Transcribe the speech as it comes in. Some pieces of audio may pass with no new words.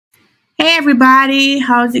everybody,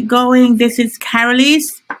 how's it going? This is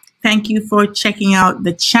Karaleise. Thank you for checking out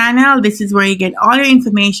the channel. This is where you get all your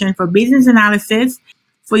information for business analysis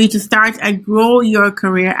for you to start and grow your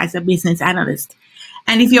career as a business analyst.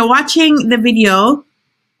 And if you're watching the video,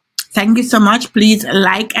 thank you so much. Please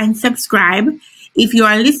like and subscribe. If you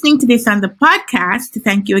are listening to this on the podcast,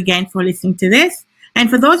 thank you again for listening to this. And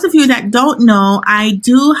for those of you that don't know, I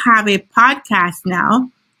do have a podcast now.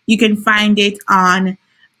 You can find it on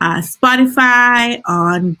Spotify,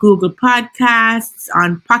 on Google Podcasts,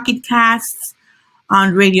 on Pocket Casts,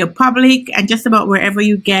 on Radio Public, and just about wherever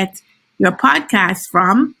you get your podcasts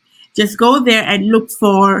from. Just go there and look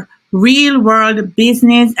for Real World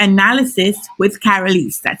Business Analysis with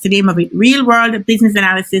Karaleise. That's the name of it, Real World Business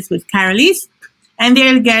Analysis with Karaleise. And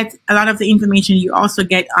there you'll get a lot of the information you also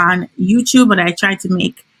get on YouTube, but I try to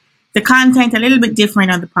make the content a little bit different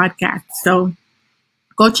on the podcast. So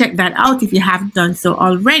go check that out if you haven't done so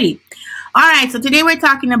already. All right, so today we're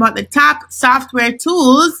talking about the top software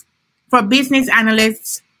tools for business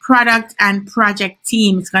analysts, product, and project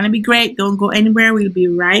team. It's going to be great. Don't go anywhere. We'll be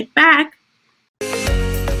right back.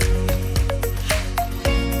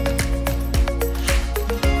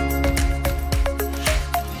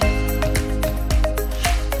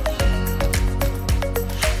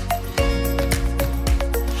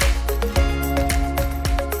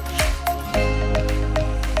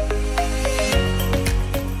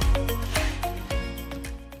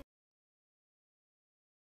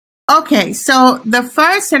 Okay, so the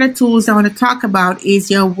first set of tools I want to talk about is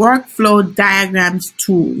your workflow diagrams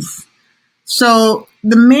tools. So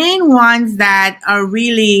the main ones that are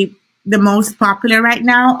really the most popular right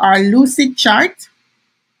now are Lucidchart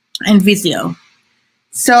and Visio.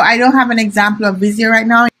 So I don't have an example of Visio right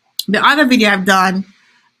now. The other video I've done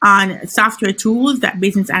on software tools that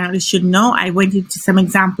business analysts should know, I went into some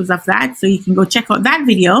examples of that. So you can go check out that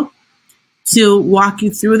video to walk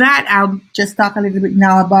you through that. I'll just talk a little bit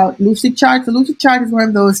now about Lucidchart. So Lucidchart is one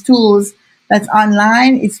of those tools that's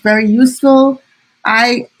online. It's very useful.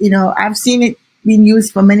 I've seen it being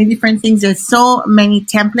used for many different things. There's so many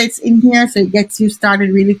templates in here, so it gets you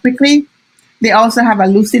started really quickly. They also have a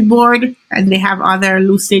Lucid board, and they have other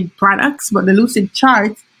Lucid products, but the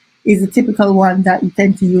Lucidchart is a typical one that you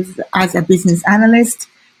tend to use as a business analyst.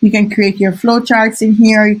 You can create your flowcharts in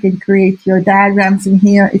here. You can create your diagrams in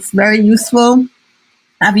here. It's very useful.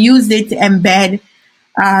 I've used it to embed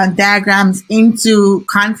diagrams into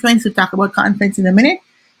Confluence. We'll talk about Confluence in a minute.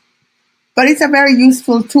 But it's a very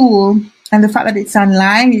useful tool. And the fact that it's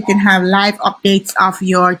online, you can have live updates of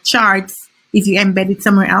your charts if you embed it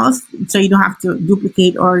somewhere else. So you don't have to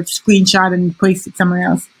duplicate or screenshot and paste it somewhere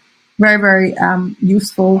else. Very, very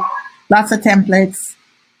useful. Lots of templates.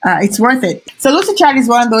 It's worth it. So Lucidchart is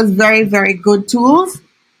one of those very, very good tools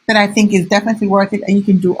that I think is definitely worth it. And you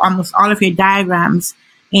can do almost all of your diagrams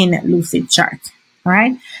in Lucidchart. All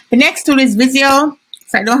right. The next tool is Visio.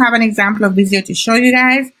 So I don't have an example of Visio to show you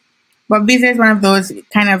guys, but Visio is one of those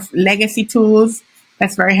kind of legacy tools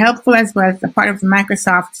that's very helpful as well as a part of the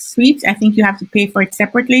Microsoft suite. I think you have to pay for it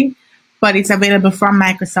separately, but it's available from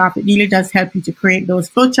Microsoft. It really does help you to create those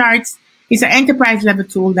flowcharts. It's an enterprise level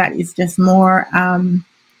tool that is just more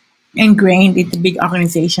ingrained into big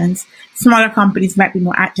organizations. Smaller companies might be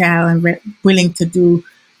more agile and willing to do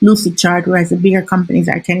Lucidchart, whereas the bigger companies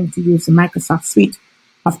are tending to use the Microsoft suite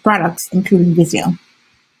of products, including Visio.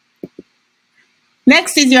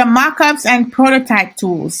 Next is your mockups and prototype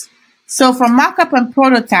tools. So for mockup and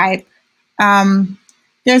prototype,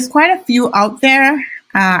 there's quite a few out there.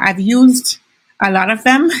 I've used a lot of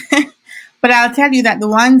them, but I'll tell you that the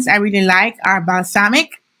ones I really like are Balsamiq.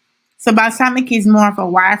 So Balsamiq is more of a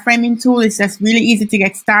wireframing tool. It's just really easy to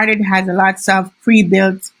get started. It has lots of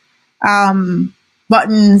pre-built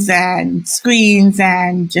buttons and screens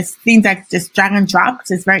and just things that just drag and drop.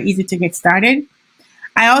 So it's very easy to get started.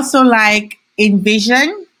 I also like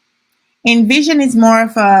InVision. InVision is more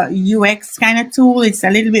of a UX kind of tool. It's a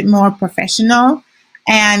little bit more professional.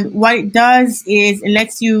 And what it does is it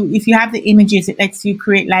lets you, if you have the images, it lets you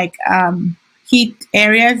create like heat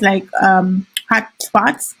areas, like hot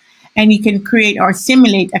spots. And you can create or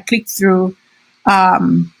simulate a click-through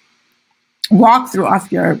walkthrough of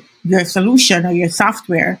your solution or your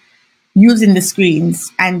software using the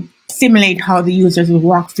screens and simulate how the users will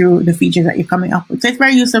walk through the features that you're coming up with. So it's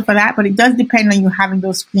very useful for that, but it does depend on you having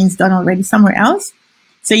those screens done already somewhere else.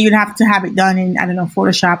 So you'd have to have it done in, I don't know,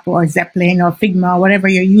 Photoshop or Zeppelin or Figma or whatever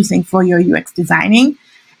you're using for your UX designing.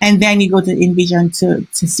 And then you go to InVision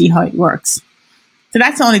to see how it works. So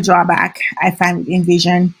that's the only drawback I find with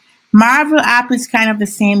InVision. Marvel app is kind of the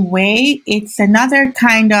same way. It's another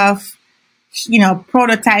kind of,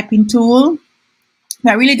 prototyping tool.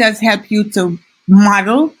 that really does help you to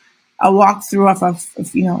model a walkthrough of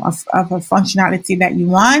a functionality that you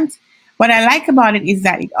want. What I like about it is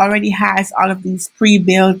that it already has all of these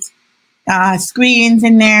pre-built screens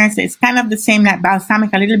in there, so it's kind of the same like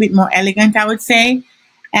Balsamiq, a little bit more elegant, I would say.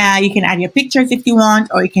 You can add your pictures if you want,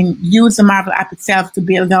 or you can use the Marvel app itself to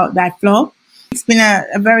build out that flow. It's been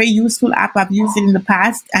a very useful app. I've used it in the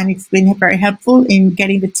past, and it's been very helpful in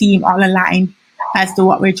getting the team all aligned as to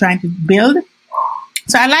what we're trying to build.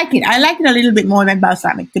 So I like it. I like it a little bit more than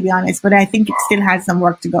Balsamiq, to be honest, but I think it still has some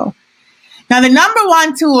work to go. Now, the number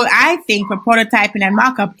one tool I think for prototyping and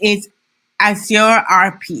mockup is Azure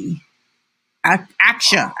RP.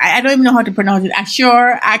 Axure. I don't even know how to pronounce it.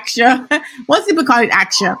 Axure. Most people call it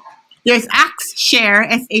Axure. There's Axshare, Share,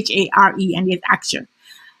 and there's Axure.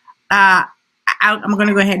 I'm going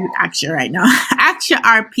to go ahead with Axure right now. Axure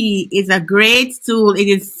RP is a great tool. It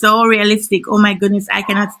is so realistic. Oh my goodness, I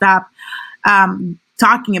cannot stop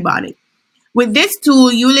talking about it. With this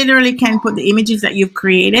tool, you literally can put the images that you've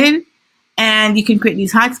created, and you can create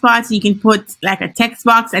these hotspots. You can put like a text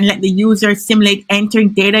box and let the user simulate entering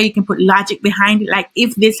data. You can put logic behind it. Like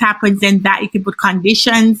if this happens, then that. You can put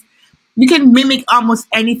conditions. You can mimic almost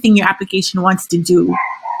anything your application wants to do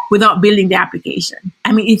without building the application.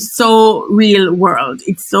 I mean, it's so real world.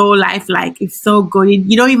 It's so lifelike. It's so good.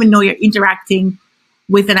 You don't even know you're interacting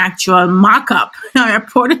with an actual mock-up or a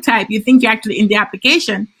prototype. You think you're actually in the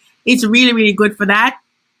application. It's really, really good for that.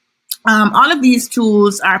 All of these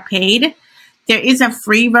tools are paid. There is a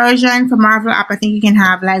free version for Marvel app. I think you can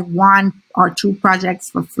have like 1 or 2 projects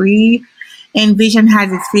for free. InVision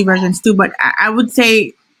has its free versions too, but I would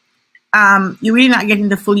say you're really not getting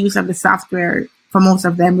the full use of the software for most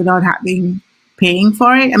of them without paying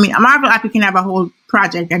for it. I mean, a Marvel app, you can have a whole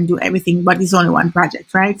project and do everything, but it's only one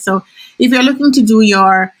project, right? So if you're looking to do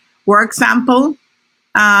your work sample,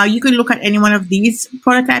 you could look at any one of these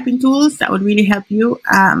prototyping tools that would really help you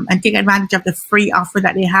and take advantage of the free offer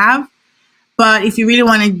that they have. But if you really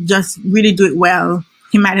want to just really do it well,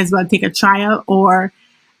 you might as well take a trial or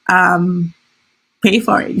pay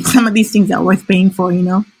for it. Some of these things are worth paying for, you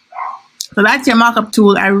know. So that's your markup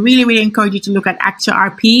tool. I really, really encourage you to look at Axure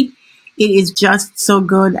RP. It is just so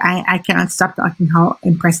good. I cannot stop talking how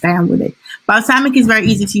impressed I am with it. Balsamiq is very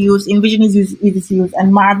easy to use. InVision is easy to use.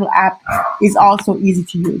 And Marvel app is also easy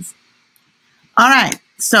to use. All right.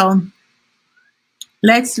 So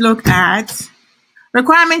let's look at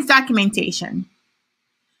requirements documentation.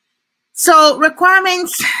 So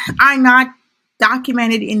requirements are not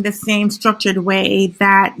documented in the same structured way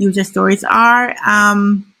that user stories are.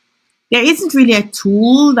 There isn't really a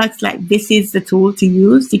tool that's like, this is the tool to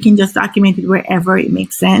use. You can just document it wherever it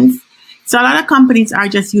makes sense. So a lot of companies are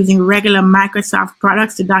just using regular Microsoft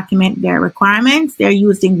products to document their requirements. They're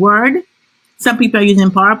using Word. Some people are using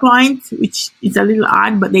PowerPoint, which is a little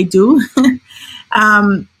odd, but they do.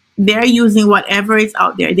 They're using whatever is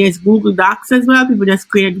out there. There's Google Docs as well. People just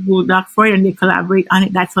create a Google Doc for it and they collaborate on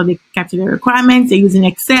it. That's how they capture their requirements. They're using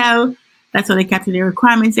Excel. That's how they capture their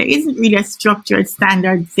requirements. There isn't really a structured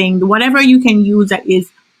standard thing. Whatever you can use that is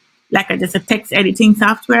like just a text editing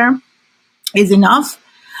software is enough.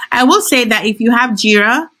 I will say that if you have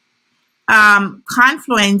Jira,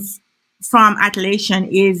 Confluence from Atlassian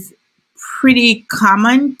is pretty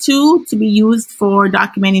common to be used for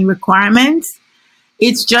documenting requirements.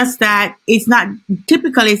 It's just that it's not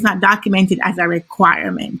documented as a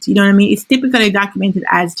requirement. You know what I mean? It's typically documented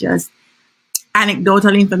as just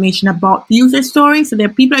anecdotal information about the user story. So there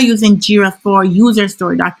people are using Jira for user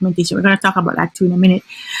story documentation. We're going to talk about that too in a minute.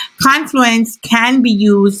 Confluence can be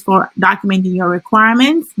used for documenting your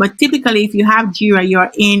requirements, but typically if you have Jira, you're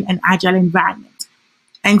in an agile environment.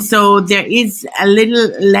 And so there is a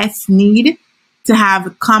little less need to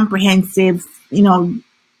have comprehensive,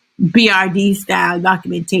 BRD style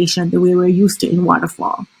documentation the way we're used to in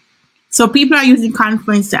Waterfall. So people are using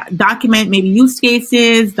Confluence to document maybe use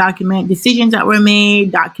cases, document decisions that were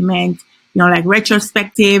made, document, like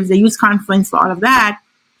retrospectives. They use Confluence for all of that.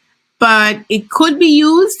 But it could be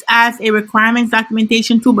used as a requirements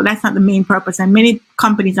documentation tool, but that's not the main purpose. And many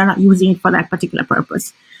companies are not using it for that particular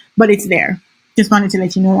purpose. But it's there. Just wanted to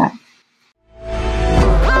let you know that.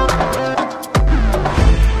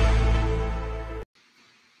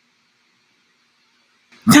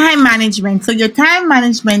 Time management. So your time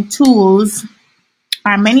management tools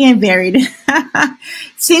are many and varied.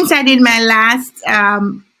 Since I did my last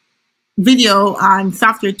video on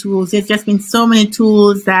software tools, there's just been so many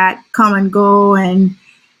tools that come and go, and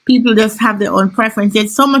people just have their own preference.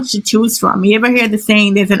 There's so much to choose from. You ever hear the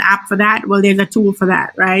saying, there's an app for that? Well, there's a tool for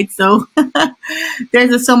that, right? So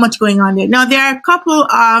there's just so much going on there. Now, there are a couple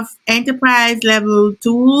of enterprise level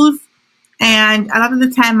tools And a lot of the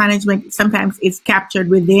time management sometimes is captured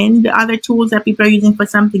within the other tools that people are using for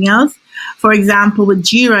something else. For example, with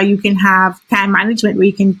Jira, you can have time management where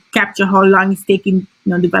you can capture how long it's taking,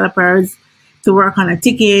 developers to work on a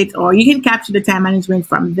ticket, or you can capture the time management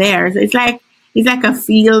from there. So it's like a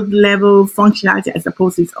field level functionality as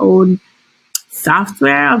opposed to its own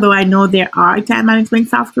software, although I know there are time management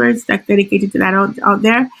softwares that's dedicated to that out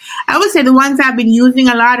there. I would say the ones I've been using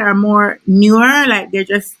a lot are more newer, like they're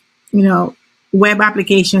just, web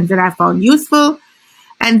applications that I found useful,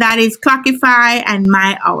 and that is Clockify and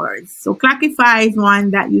My Hours. So Clockify is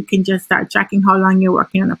one that you can just start tracking how long you're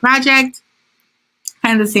working on a project,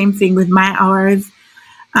 and the same thing with My Hours.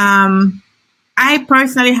 I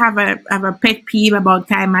personally have a pet peeve about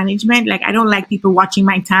time management. Like, I don't like people watching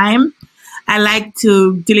my time. I like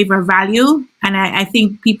to deliver value, and I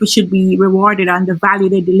think people should be rewarded on the value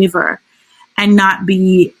they deliver and not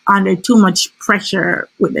be under too much pressure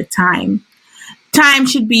with the time. Time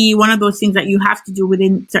should be one of those things that you have to do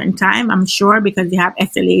within certain time, I'm sure, because you have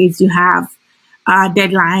SLAs, you have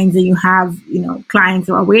deadlines, and you have, clients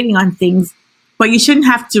who are waiting on things. But you shouldn't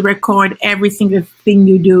have to record every single thing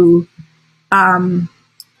you do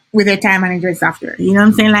with your time management software. You know what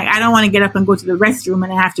I'm saying? Like, I don't want to get up and go to the restroom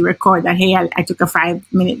and I have to record that, hey, I took a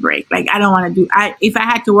 5-minute break. Like, I don't want to if I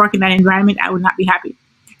had to work in that environment, I would not be happy.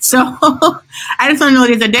 So I just want to know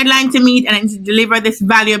there's a deadline to meet, and I need to deliver this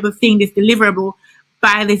valuable thing, this deliverable,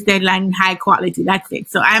 by this deadline in high quality. That's it.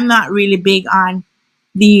 So I'm not really big on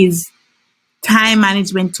these time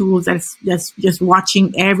management tools that's just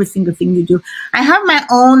watching every single thing you do. I have my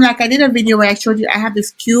own, like I did a video where I showed you, I have this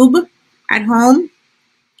cube at home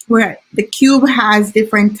where the cube has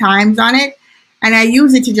different times on it, and I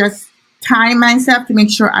use it to just time myself to make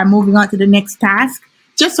sure I'm moving on to the next task,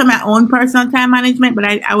 just for my own personal time management. But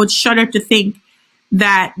I would shudder to think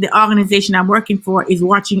that the organization I'm working for is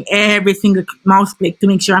watching every single mouse click to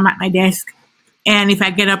make sure I'm at my desk. And if I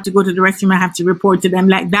get up to go to the restroom, I have to report to them.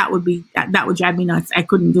 Like, that would drive me nuts. I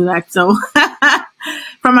couldn't do that. So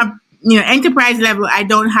from a enterprise level, I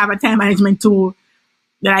don't have a time management tool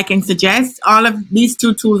that I can suggest. All of these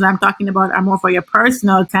two tools I'm talking about are more for your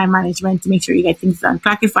personal time management to make sure you get things done.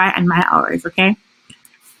 Clockify and My Hours. Okay.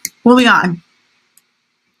 Moving on.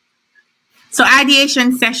 So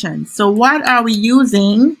ideation sessions. So what are we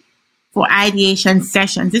using for ideation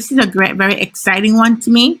sessions? This is a very exciting one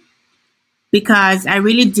to me, because I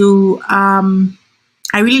really do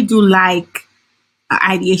like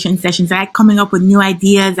ideation sessions. I like coming up with new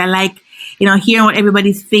ideas. I like, hearing what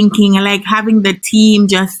everybody's thinking. I like having the team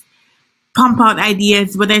just pump out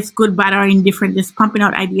ideas, whether it's good, bad, or indifferent, just pumping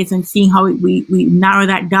out ideas and seeing how we narrow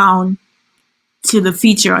that down to the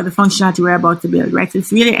feature or the functionality we're about to build, right? So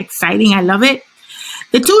it's really exciting. I love it.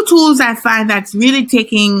 The two tools I find that's really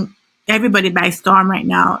taking everybody by storm right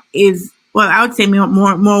now is, well, I would say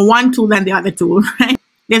more one tool than the other tool, right?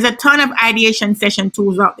 There's a ton of ideation session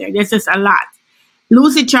tools out there. There's just a lot.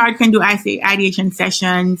 Lucidchart can do ideation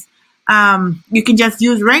sessions. You can just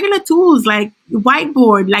use regular tools like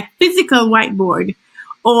whiteboard, like physical whiteboard.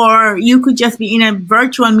 Or you could just be in a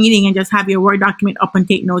virtual meeting and just have your Word document up and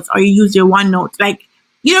take notes, or you use your OneNote. Like,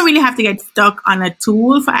 you don't really have to get stuck on a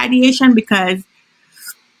tool for ideation, because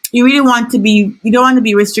you don't want to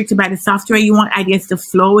be restricted by the software. You want ideas to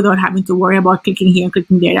flow without having to worry about clicking here and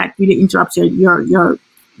clicking there. That really interrupts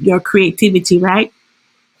your creativity, right?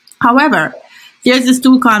 However, there's this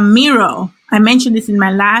tool called Miro. I mentioned this in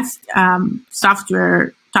my last top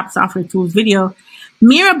software tools video.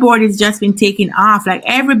 Miro board has just been taken off. Like,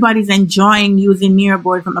 everybody's enjoying using Miro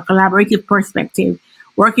board from a collaborative perspective,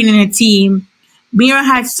 working in a team. Miro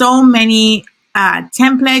has so many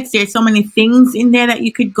templates. There's so many things in there that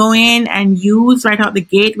you could go in and use right out the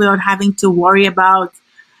gate without having to worry about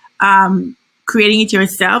creating it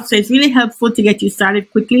yourself. So it's really helpful to get you started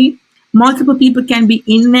quickly. Multiple people can be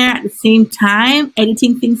in there at the same time,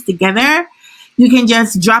 editing things together. You can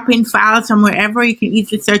just drop in files from wherever. You can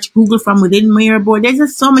easily search Google from within Miro board. There's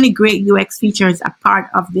just so many great UX features a part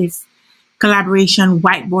of this collaboration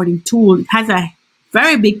whiteboarding tool. It has a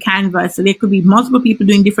very big canvas, so there could be multiple people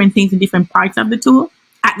doing different things in different parts of the tool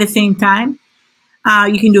at the same time.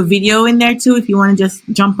 You can do video in there too if you want to just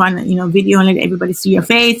jump on video and let everybody see your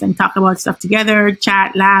face and talk about stuff together,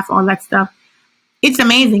 chat, laugh, all that stuff. It's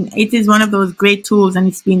amazing. It is one of those great tools, and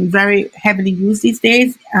it's been very heavily used these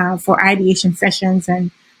days for ideation sessions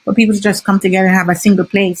and for people to just come together and have a single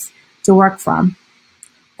place to work from.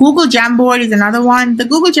 Google Jamboard is another one. The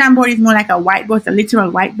Google Jamboard is more like a whiteboard, it's a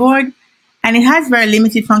literal whiteboard, and it has very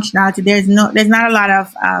limited functionality. There's not a lot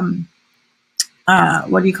of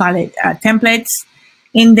templates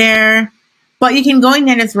in there. But you can go in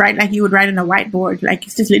there and just write like you would write on a whiteboard. Like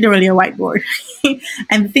it's just literally a whiteboard.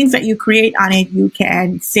 And the things that you create on it, you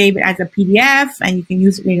can save it as a PDF and you can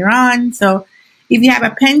use it later on. So if you have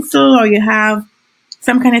a pencil or you have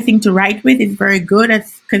some kind of thing to write with, it's very good.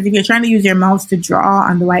 Because if you're trying to use your mouse to draw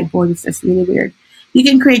on the whiteboard, it's just really weird. You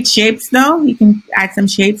can create shapes though. You can add some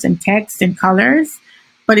shapes and text and colors.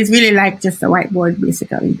 But it's really like just a whiteboard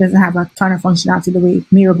basically. It doesn't have a ton of functionality the way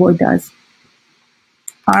Miraboard does.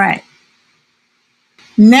 All right.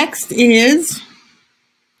 Next is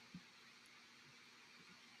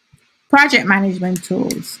project management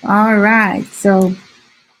tools. All right, so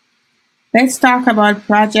let's talk about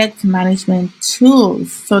project management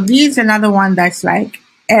tools. So these are another one that's like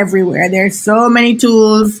everywhere. There's so many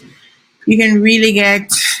tools. You can really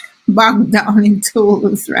get bogged down in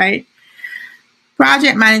tools, right?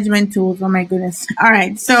 Project management tools. Oh my goodness. All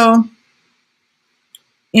right, so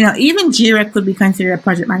even Jira could be considered a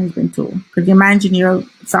project management tool because you're managing your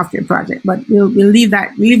software project, but we'll leave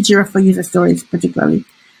Jira for user stories particularly.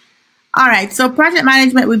 All right, so project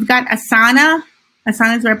management, we've got Asana.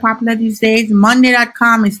 Asana is very popular these days.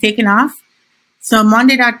 Monday.com is taking off. So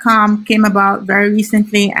Monday.com came about very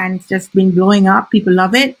recently and it's just been blowing up. People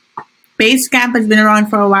love it. Basecamp has been around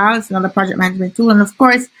for a while. It's another project management tool. And of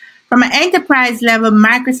course, from an enterprise level,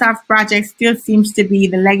 Microsoft Project still seems to be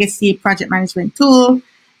the legacy project management tool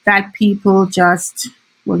that people just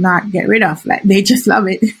will not get rid of. Like they just love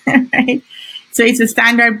it, right? So it's a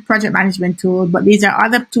standard project management tool, but these are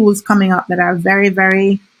other tools coming up that are very,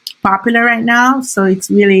 very popular right now. So it's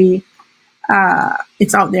really,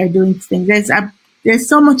 it's out there doing things. There's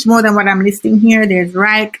so much more than what I'm listing here. There's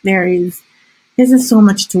Rike, there's just so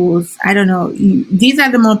much tools. I don't know. These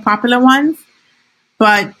are the more popular ones,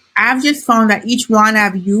 but I've just found that each one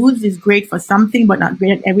I've used is great for something, but not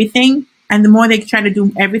great at everything. And the more they try to do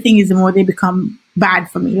everything is the more they become bad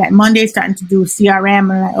for me. Like Monday starting to do CRM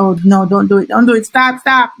and like, oh no, don't do it.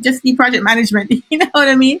 Stop. Just do project management. You know what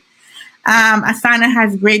I mean? Asana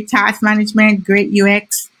has great task management, great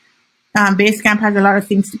UX. Basecamp has a lot of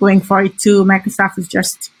things going for it too. Microsoft is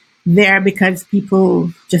just there because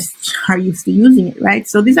people just are used to using it, right?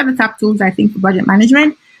 So these are the top tools I think for project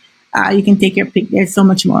management. You can take your pick. There's so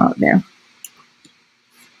much more out there.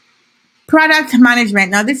 Product management.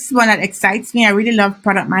 Now, this is one that excites me. I really love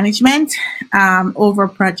product management over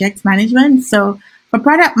project management. So for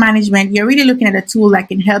product management, you're really looking at a tool that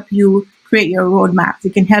can help you create your roadmaps.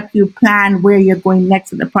 It can help you plan where you're going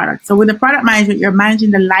next with the product. So with the product management, you're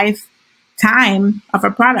managing the lifetime of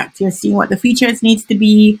a product. You're seeing what the features needs to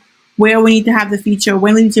be, where we need to have the feature,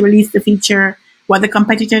 when we need to release the feature, what the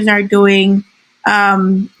competitors are doing,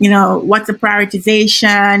 what's the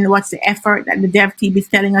prioritization, what's the effort that the dev team is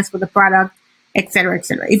telling us for the product, et cetera, et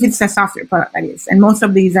cetera. If it's a software product, that is. And most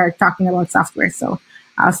of these are talking about software, so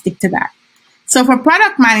I'll stick to that. So for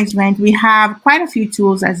product management, we have quite a few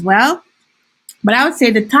tools as well. But I would say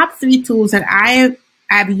the top 3 tools that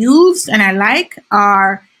I've used and I like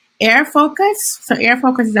are AirFocus. So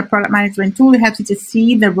AirFocus is a product management tool. It helps you to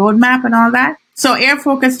see the roadmap and all that. So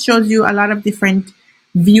AirFocus shows you a lot of different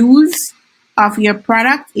views of your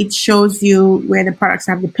product. It shows you where the products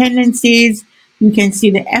have dependencies. You can see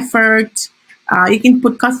the effort. You can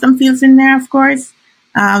put custom fields in there, of course.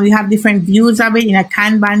 You have different views of it in a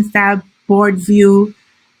Kanban style board view.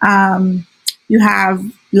 You have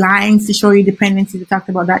lines to show you dependencies. We talked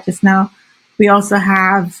about that just now. We also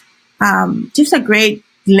have just a great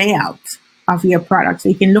layout of your product. So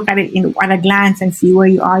you can look at it at a glance and see where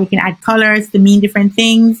you are. You can add colors to mean different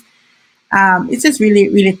things. It's just really,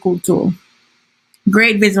 really cool tool.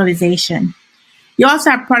 Great visualization. You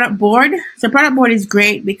also have product board. So product board is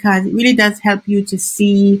great because it really does help you to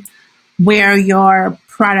see where your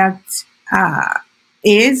product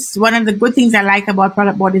is. One of the good things I like about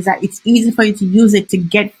product board is that it's easy for you to use it to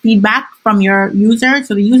get feedback from your users.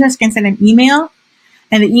 So the users can send an email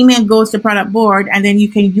and the email goes to product board, and then you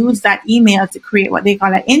can use that email to create what they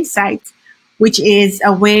call an insight, which is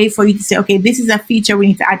a way for you to say, okay, this is a feature we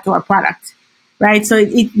need to add to our product. Right, so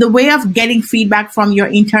the way of getting feedback from your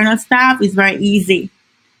internal staff is very easy.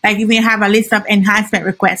 Like if you have a list of enhancement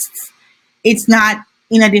requests, it's not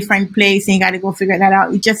in a different place and you got to go figure that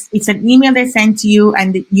out. It's an email they send to you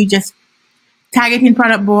and you just tag it in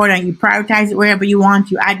product board and you prioritize it wherever you want.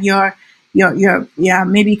 You add your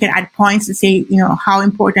maybe you can add points to say, how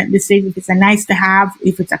important this is, if it's a nice to have,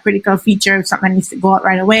 if it's a critical feature, if something needs to go out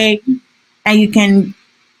right away, and you can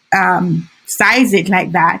size it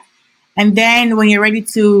like that. And then when you're ready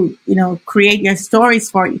to, create your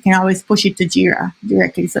stories for it, you can always push it to Jira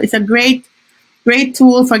directly. So it's a great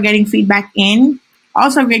tool for getting feedback in.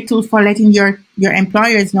 Also, a great tool for letting your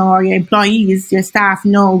employers know, or your employees, your staff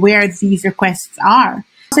know where these requests are.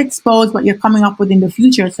 Also expose what you're coming up with in the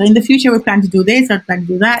future. So in the future, we plan to do this or plan to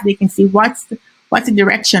do that. They can see what's the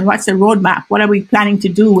direction, what's the roadmap, what are we planning to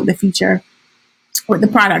do with the feature, with the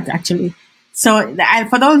product actually. So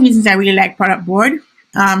for those reasons, I really like Product Board.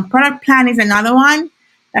 Product Plan is another one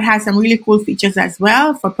that has some really cool features as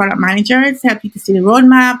well for product managers. Help you to see the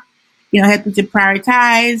roadmap, help you to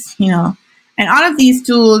prioritize, and all of these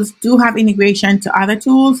tools do have integration to other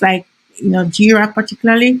tools like, Jira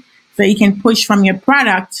particularly. So you can push from your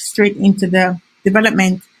product straight into the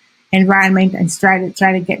development environment and try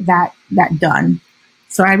to get that done.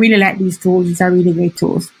 So I really like these tools. These are really great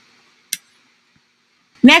tools.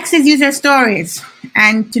 Next is user stories.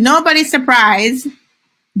 And to nobody's surprise,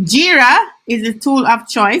 Jira is a tool of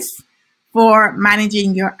choice for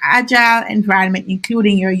managing your agile environment,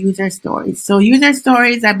 including your user stories. So user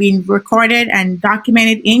stories are being recorded and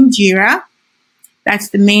documented in Jira. That's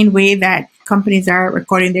the main way that companies are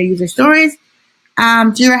recording their user stories.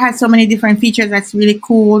 Jira has so many different features that's really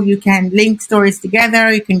cool. You can link stories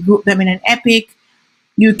together. You can group them in an epic.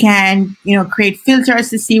 You can, create filters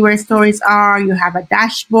to see where stories are. You have a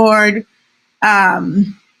dashboard.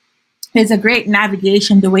 There's a great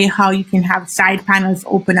navigation, the way how you can have side panels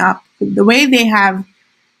open up. The way they have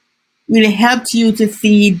really helped you to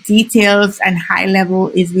see details and high level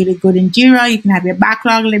is really good in Jira. You can have your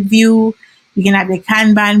backlog view. You can have your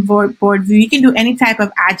Kanban board view. You can do any type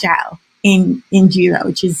of agile in Jira,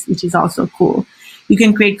 which is also cool. You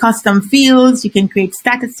can create custom fields. You can create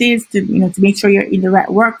statuses to make sure you're in the right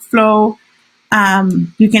workflow.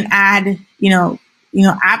 You can add,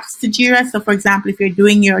 apps to Jira. So for example, if you're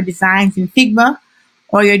doing your designs in Figma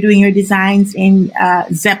or you're doing your designs in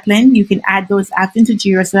Zeppelin, you can add those apps into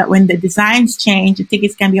Jira so that when the designs change, the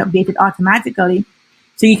tickets can be updated automatically.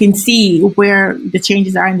 So you can see where the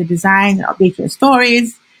changes are in the design and update your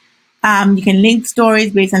stories. You can link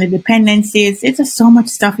stories based on the dependencies. It's just so much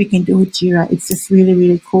stuff you can do with Jira. It's just really,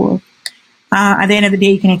 really cool. At the end of the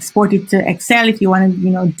day, you can export it to Excel if you want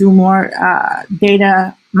to, do more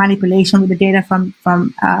data manipulation with the data from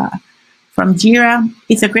Jira.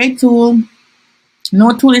 It's a great tool.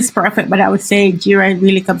 No tool is perfect, but I would say Jira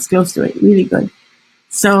really comes close to it. Really good.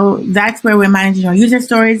 So that's where we're managing our user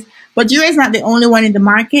stories. But Jira is not the only one in the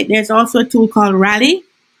market. There's also a tool called Rally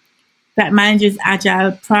that manages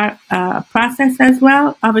agile process as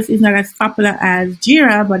well. Obviously, it's not as popular as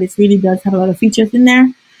Jira, but it really does have a lot of features in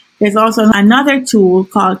there. There's also another tool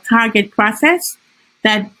called Target Process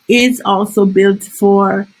that is also built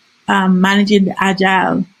for managing the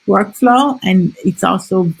agile workflow, and it's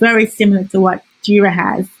also very similar to what Jira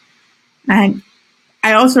has. And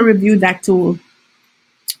I also reviewed that tool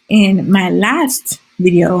in my last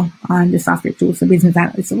video on the software tools for business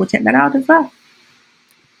analysts, so we'll check that out as well.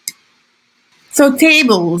 So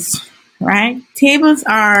tables, right? Tables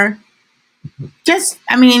are just,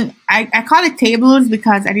 I call it tables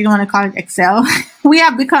because I didn't want to call it Excel. We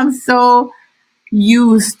have become so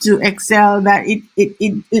used to Excel that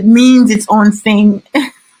it means its own thing.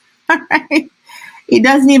 Right? It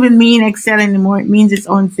doesn't even mean Excel anymore. It means its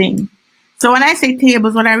own thing. So when I say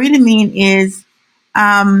tables, what I really mean is,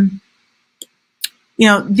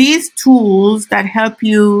 these tools that help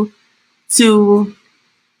you to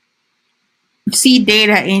see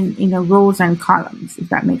data in rows and columns, if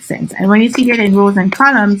that makes sense. And when you see data in rows and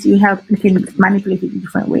columns, you can manipulate it in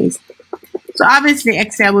different ways. So obviously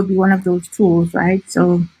Excel would be one of those tools, right?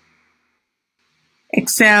 So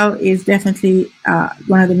Excel is definitely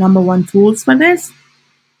one of the number one tools for this.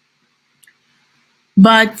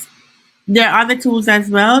 But there are other tools as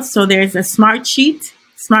well. So there's a Smart Sheet.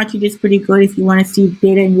 Smart Sheet is pretty good if you want to see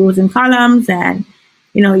data in rows and columns, and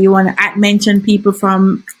you want to mention people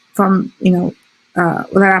from that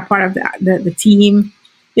are part of the team.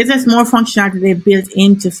 There's just more functionality they've built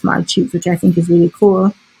into Smart Sheets, which I think is really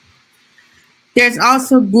cool. There's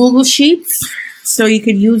also Google Sheets. So you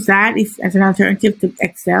could use that as an alternative to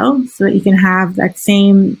Excel, so that you can have that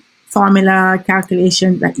same formula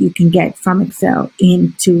calculation that you can get from Excel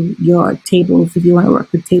into your tables if you want to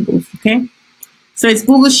work with tables, okay? So it's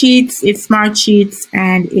Google Sheets, it's Smart Sheets,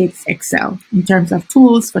 and it's Excel in terms of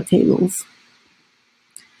tools for tables.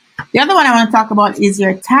 The other one I want to talk about is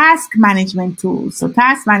your task management tools. So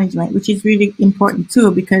task management, which is really important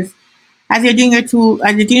too, because as you're doing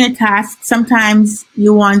your task, sometimes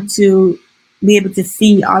you want to be able to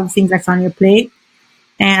see all the things that's on your plate,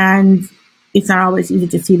 and it's not always easy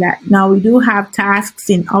to see that. Now, we do have tasks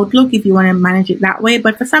in Outlook if you want to manage it that way,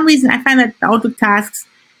 but for some reason, I find that the Outlook tasks,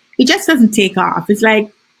 it just doesn't take off. It's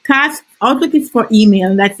like Outlook is for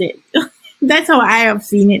email, and that's it. That's how I have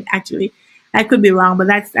seen it, actually. I could be wrong, but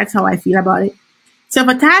that's how I feel about it. So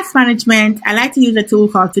for task management, I like to use a tool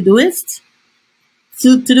called Todoist.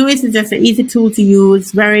 So Todoist is just an easy tool to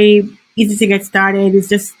use, very easy to get started. It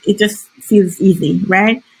just feels easy,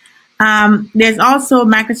 right? There's also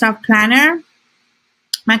Microsoft Planner.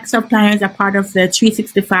 Microsoft Planner is a part of the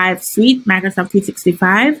 365 suite, Microsoft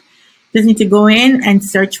 365. Just need to go in and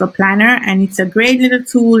search for Planner, and it's a great little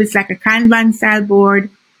tool. It's like a Kanban style board.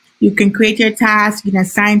 You can create your tasks, you can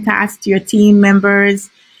assign tasks to your team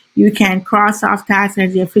members, you can cross off tasks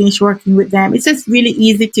as you're finished working with them. It's just really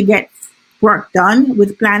easy to get work done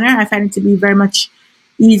with Planner. I find it to be very much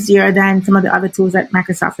easier than some of the other tools that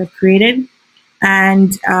Microsoft have created.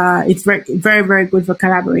 And it's very, very, very good for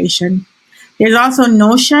collaboration. There's also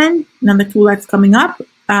Notion, another tool that's coming up.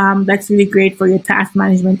 That's really great for your task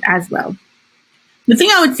management as well. The thing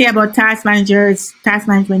I would say about task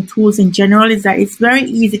management tools in general is that it's very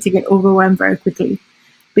easy to get overwhelmed very quickly,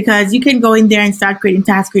 because you can go in there and start creating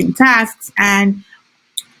tasks. And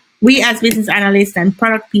we as business analysts and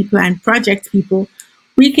product people and project people,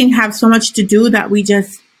 we can have so much to do that we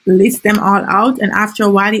just list them all out. And after a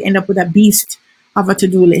while, you end up with a beast of a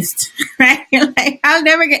to-do list, right? You're like, I'll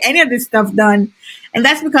never get any of this stuff done. And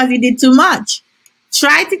that's because you did too much.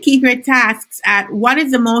 Try to keep your tasks at what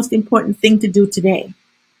is the most important thing to do today?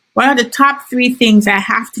 What are the top 3 things I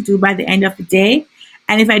have to do by the end of the day?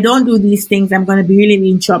 And if I don't do these things, I'm going to be really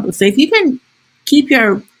in trouble. So if you can keep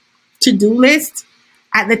your to-do list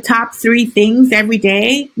at the top 3 things every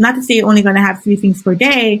day, not to say you're only going to have 3 things per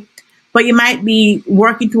day, but you might be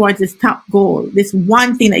working towards this top goal, this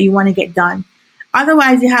one thing that you want to get done.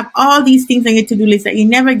 Otherwise, you have all these things on your to-do list that you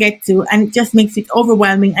never get to, and it just makes it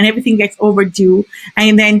overwhelming, and everything gets overdue.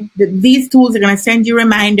 And then these tools are going to send you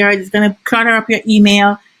reminders. It's going to clutter up your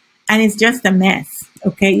email, and it's just a mess.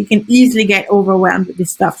 Okay, you can easily get overwhelmed with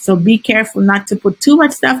this stuff. So be careful not to put too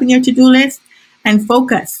much stuff in your to-do list, and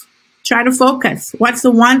focus. Try to focus. What's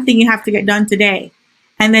the one thing you have to get done today?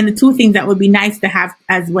 And then the 2 things that would be nice to have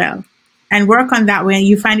as well. And work on that way, and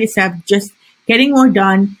you find yourself just getting more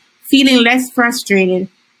done, feeling less frustrated,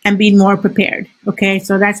 and being more prepared. Okay,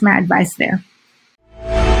 so that's my advice there.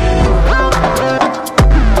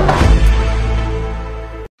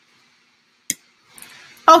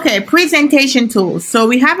 Okay, presentation tools. So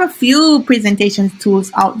we have a few presentation tools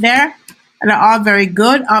out there that are all very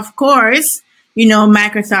good. Of course, you know,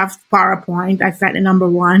 Microsoft PowerPoint, that's like the number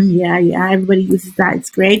one. Yeah, everybody uses that. It's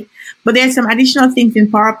great. But there's some additional things in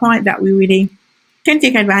PowerPoint that we really can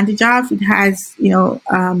take advantage of. It has, you know,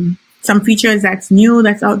 some features that's new,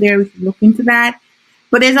 that's out there. We can look into that.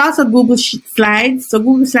 But there's also Google Slides. So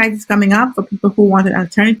Google Slides is coming up for people who want an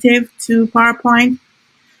alternative to PowerPoint.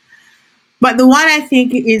 But the one I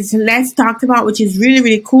think is less talked about, which is really,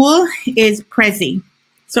 really cool, is Prezi.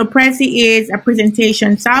 So Prezi is a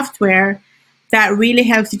presentation software that really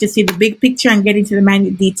helps you to see the big picture and get into the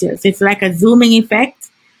minute details. It's like a zooming effect.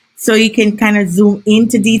 So you can kind of zoom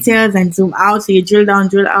into details and zoom out. So you drill down,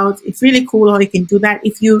 drill out. It's really cool how you can do that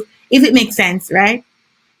if it makes sense, right?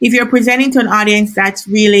 If you're presenting to an audience that's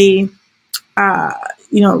really,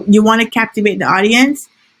 you want to captivate the audience,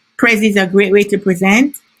 Prezi is a great way to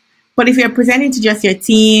present. But if you're presenting to just your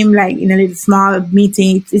team, like in a little small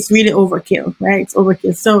meeting, it's really overkill, right? It's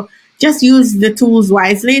overkill. So just use the tools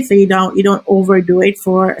wisely, so you don't overdo it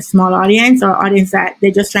for a small audience, or audience that they're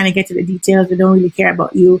just trying to get to the details. They don't really care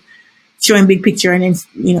about you showing big picture, and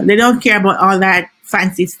then they don't care about all that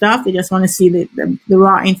fancy stuff. They just want to see the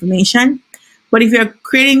raw information. But if you're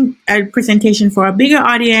creating a presentation for a bigger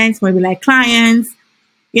audience, maybe like clients,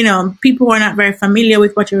 people who are not very familiar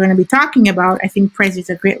with what you're going to be talking about, I think Prezi is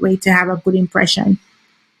a great way to have a good impression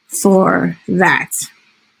for that.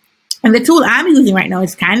 And the tool I'm using right now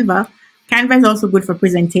is Canva. Canva is also good for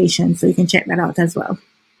presentation, so you can check that out as well.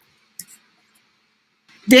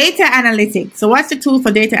 Data analytics. So what's the tool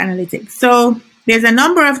for data analytics? So there's a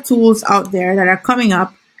number of tools out there that are coming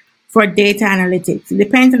up for data analytics. It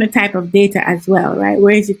depends on the type of data as well, right?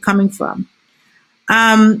 Where is it coming from?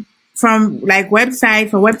 From like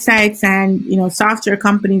websites and software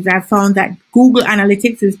companies, I've found that Google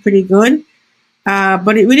Analytics is pretty good,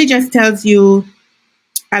 but it really just tells you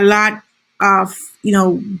a lot of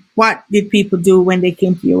what did people do when they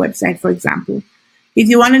came to your website. For example, if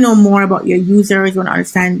you want to know more about your users, you want to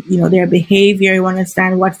understand their behavior, you want to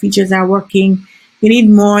understand what features are working, you need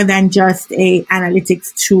more than just a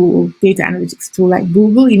analytics tool, data analytics tool like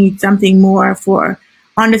Google. You need something more for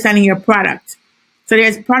understanding your product. So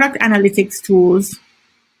there's product analytics tools,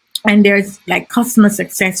 and there's like customer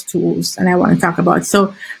success tools, and I want to talk about.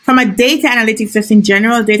 So from a data analytics, just in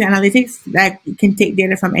general, data analytics, that you can take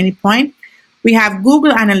data from any point. We have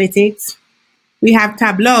Google Analytics, we have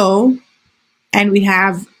Tableau, and we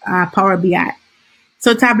have Power BI.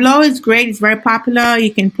 So Tableau is great. It's very popular.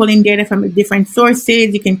 You can pull in data from different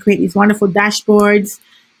sources. You can create these wonderful dashboards.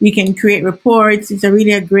 You can create reports. It's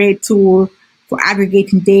a great tool for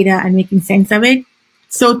aggregating data and making sense of it.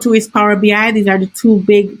 So too is Power BI. These are the two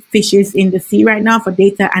big fishes in the sea right now for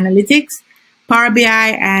data analytics, Power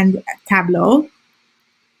BI and Tableau.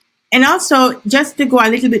 And also, just to go a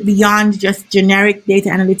little bit beyond just generic data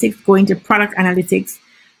analytics, go into product analytics.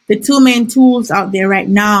 The two main tools out there right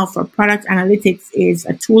now for product analytics is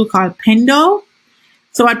a tool called Pendo.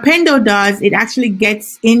 So what Pendo does, it actually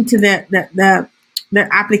gets into the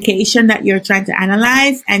application that you're trying to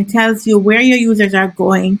analyze and tells you where your users are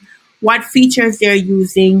going, what features they're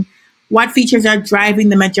using, what features are driving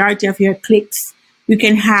the majority of your clicks. You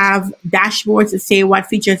can have dashboards to say what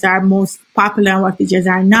features are most popular and what features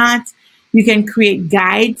are not. You can create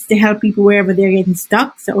guides to help people wherever they're getting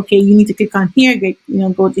stuck. So, okay, you need to click on here,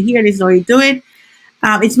 go to here. This is how you do it.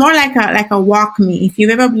 It's more like a walk me. If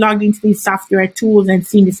you've ever logged into these software tools and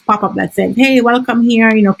seen this pop up that says, "Hey, welcome here.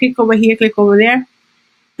 Click over here, click over there."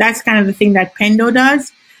 That's kind of the thing that Pendo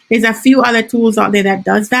does. There's a few other tools out there that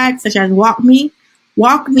does that, such as Walk Me.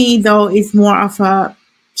 Walk Me, though, is more of a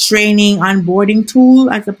training onboarding tool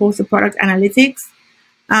as opposed to product analytics.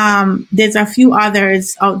 There's a few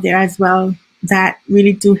others out there as well that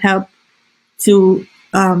really do help to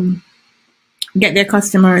get their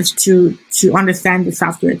customers to understand the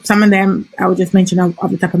software. Some of them I will just mention off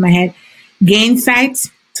the top of my head. Gainsight,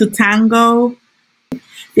 to Tango.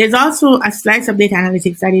 There's also a slice of data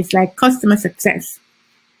analytics that is like customer success.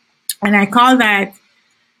 And I call that,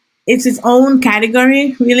 it's its own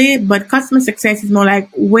category, really, but customer success is more like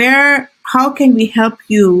how can we help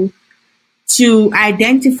you to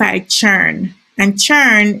identify churn? And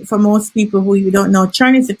churn, for most people who you don't know,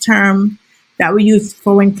 churn is a term that we use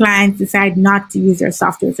for when clients decide not to use their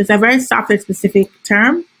software. So it's a very software specific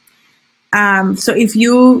term. So if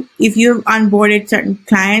you've onboarded certain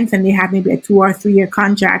clients and they have maybe a 2 or 3 year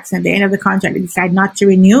contracts, and at the end of the contract they decide not to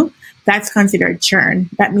renew, that's considered churn.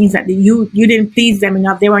 That means that you didn't please them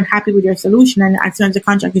enough. They weren't happy with your solution, and as soon as the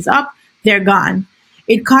contract is up, they're gone.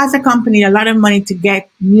 It costs a company a lot of money to get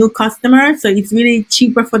new customers, so it's really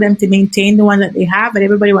cheaper for them to maintain the one that they have, but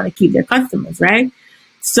everybody want to keep their customers, right?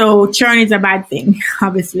 So churn is a bad thing,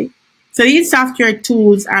 obviously. So these software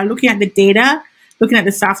tools are looking at the data, looking at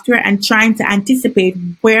the software, and trying to anticipate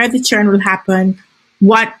where the churn will happen,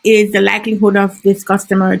 what is the likelihood of this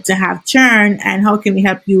customer to have churn, and how can we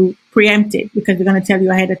help you preempt it, because we're going to tell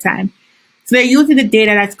you ahead of time. So they're using the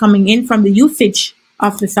data that's coming in from the usage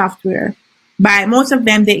of the software. By most of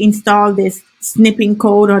them, they install this snipping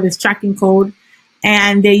code or this tracking code,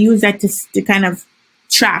 and they use that to kind of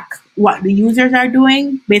track what the users are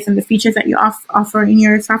doing based on the features that you offer in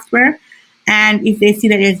your software. And if they see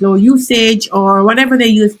that there's low usage or whatever they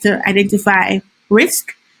use to identify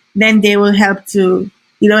risk, then they will help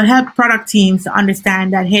help product teams to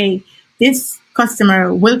understand that, hey, this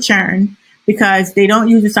customer will churn because they don't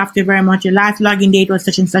use the software very much. Your last login date was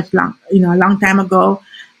such and such a long time ago.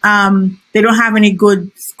 They don't have any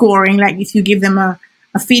good scoring. Like if you give them a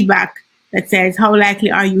feedback that says, how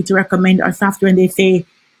likely are you to recommend our software? And they say,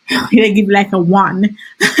 they give like a 1,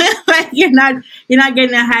 like you're not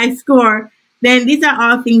getting a high score. Then these are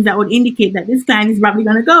all things that would indicate that this client is probably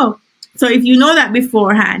going to go. So if you know that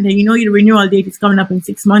beforehand, and you know your renewal date is coming up in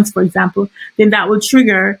 6 months, for example, then that will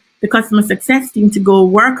trigger the customer success team to go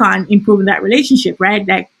work on improving that relationship, right?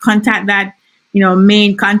 Like contact that,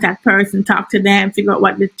 main contact person, talk to them, figure out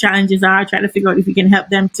what the challenges are, try to figure out if you can help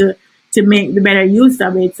them to make the better use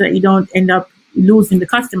of it so that you don't end up losing the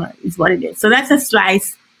customer, is what it is. So that's a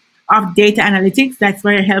slice of data analytics that's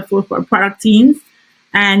very helpful for product teams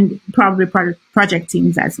and probably project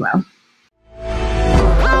teams as well.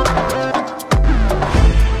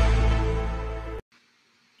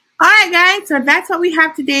 All right, guys, so that's what we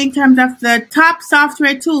have today in terms of the top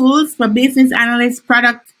software tools for business analysts,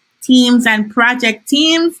 product teams, and project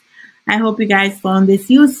teams. I hope you guys found this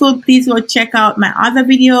useful. Please go check out my other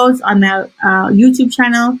videos on my YouTube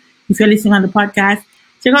channel. If you're listening on the podcast,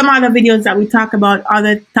 check out my other videos that we talk about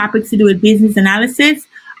other topics to do with business analysis.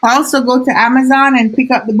 Also, go to Amazon and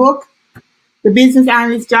pick up the book, The Business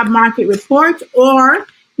Analyst Job Market Report, or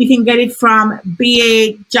you can get it from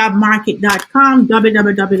bajobmarket.com,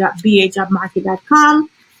 www.bajobmarket.com,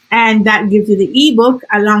 and that gives you the ebook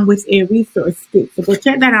along with a resource kit. So go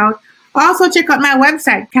check that out. Also, check out my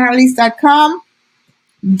website, Karaleise.com.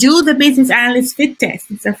 Do the Business Analyst Fit Test.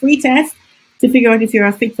 It's a free test to figure out if you're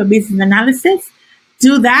a fit for business analysis.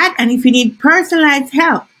 Do that, and if you need personalized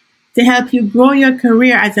help to help you grow your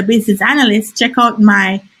career as a business analyst, check out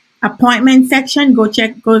my appointment section. Go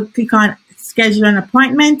click on schedule an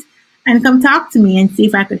appointment and come talk to me and see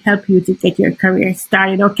if I could help you to get your career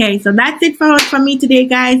started. Okay, so that's it for me today,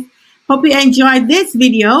 guys. Hope you enjoyed this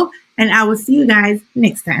video, and I will see you guys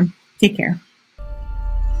next time. Take care.